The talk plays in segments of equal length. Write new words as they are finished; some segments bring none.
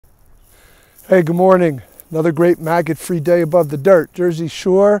Hey, good morning. Another great maggot-free day above the dirt, Jersey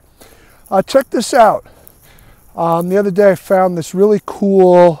Shore. Check this out. The other day I found this really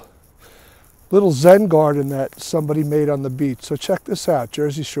cool little Zen garden that somebody made on the beach. So check this out,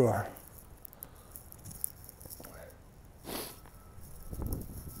 Jersey Shore.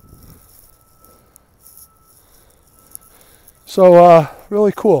 So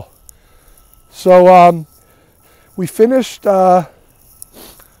really cool. So we finished the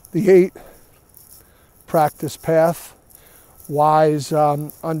 8 practice path: wise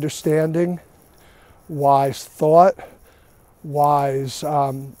understanding, wise thought, wise,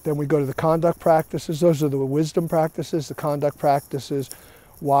 then we go to the conduct practices. Those are the wisdom practices, the conduct practices,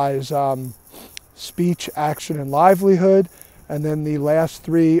 wise speech, action, and livelihood. And then the last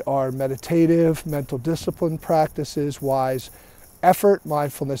 3 are meditative, mental discipline practices, wise effort,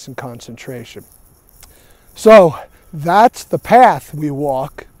 mindfulness, and concentration. So that's the path we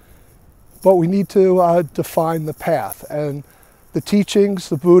walk, but we need to define the path. And the teachings,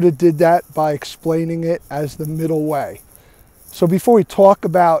 the Buddha did that by explaining it as the middle way. So before we talk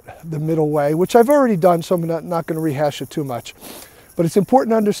about the middle way, which I've already done, so I'm not going to rehash it too much, but it's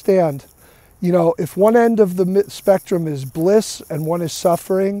important to understand, you know, if one end of the spectrum is bliss and one is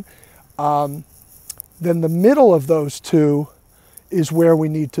suffering, then the middle of those two is where we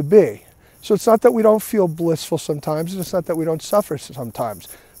need to be. So it's not that we don't feel blissful sometimes, and it's not that we don't suffer sometimes,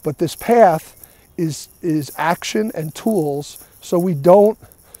 but this path is action and tools, so we don't,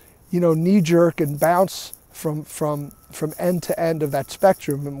 you know, knee-jerk and bounce from end to end of that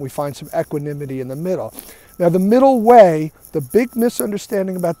spectrum, and we find some equanimity in the middle. Now the middle way, the big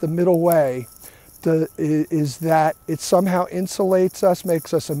misunderstanding about the middle way is that it somehow insulates us,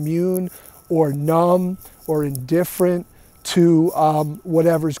 makes us immune or numb or indifferent to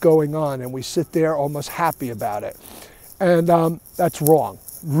whatever's going on, and we sit there almost happy about it. And that's wrong,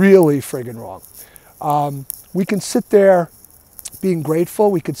 really friggin' wrong. We can sit there being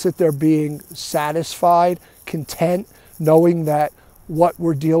grateful, we could sit there being satisfied, content, knowing that what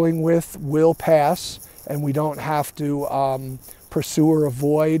we're dealing with will pass and we don't have to pursue or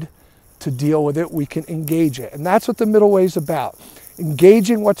avoid to deal with it. We can engage it. And that's what the middle way is about,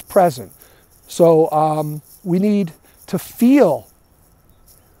 engaging what's present. So we need to feel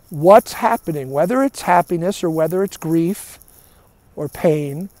what's happening, whether it's happiness or whether it's grief or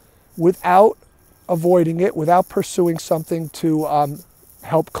pain, without avoiding it, without pursuing something to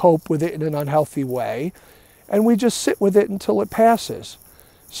help cope with it in an unhealthy way. And we just sit with it until it passes.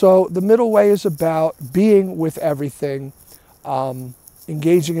 So the middle way is about being with everything,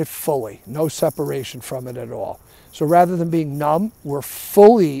 engaging it fully, no separation from it at all. So rather than being numb, we're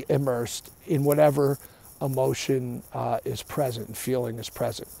fully immersed in whatever emotion is present and feeling is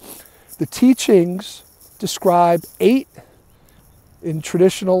present. The teachings describe 8, in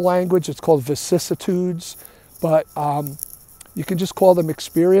traditional language it's called vicissitudes, but you can just call them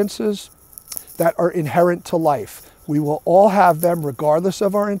experiences that are inherent to life. We will all have them regardless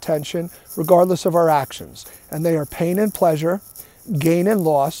of our intention, regardless of our actions. And they are pain and pleasure, gain and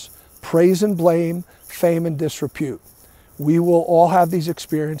loss, praise and blame, fame and disrepute. We will all have these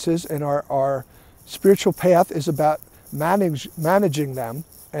experiences, and our spiritual path is about managing them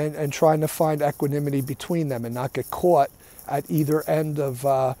and trying to find equanimity between them and not get caught at either end of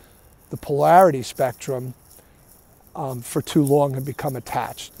the polarity spectrum for too long and become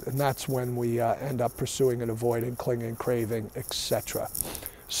attached. And that's when we end up pursuing and avoiding, clinging, craving, etc.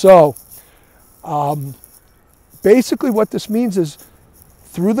 So basically what this means is,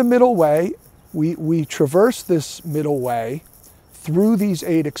 through the middle way, we traverse this middle way through these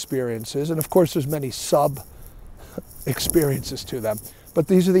 8 experiences. And of course there's many sub experiences to them, but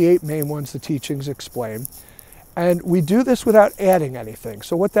these are the 8 main ones the teachings explain. And we do this without adding anything.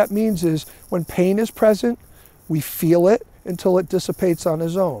 So what that means is, when pain is present, we feel it until it dissipates on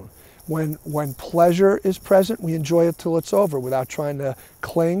its own. When pleasure is present, we enjoy it till it's over without trying to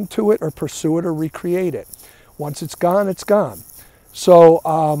cling to it or pursue it or recreate it. Once it's gone, it's gone.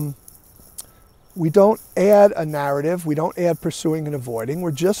 So we don't add a narrative, we don't add pursuing and avoiding,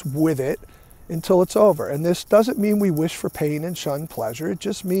 we're just with it until it's over. And this doesn't mean we wish for pain and shun pleasure. It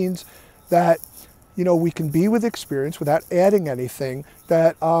just means that, you know, we can be with experience without adding anything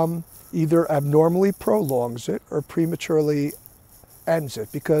that either abnormally prolongs it or prematurely ends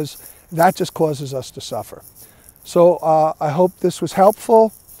it, because that just causes us to suffer. So I hope this was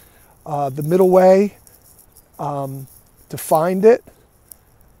helpful. The middle way, defined it,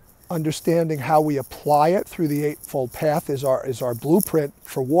 understanding how we apply it through the Eightfold Path is our blueprint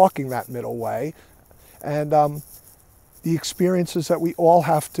for walking that middle way, and the experiences that we all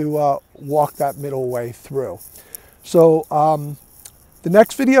have to walk that middle way through. So The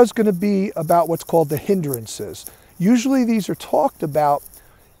next video is going to be about what's called the hindrances. Usually these are talked about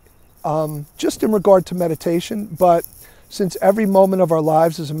just in regard to meditation, but since every moment of our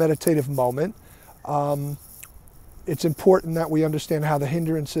lives is a meditative moment, it's important that we understand how the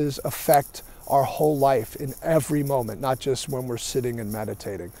hindrances affect our whole life in every moment, not just when we're sitting and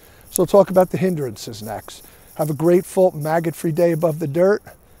meditating. So we'll talk about the hindrances next. Have a grateful, maggot-free day above the dirt.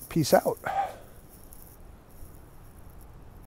 Peace out.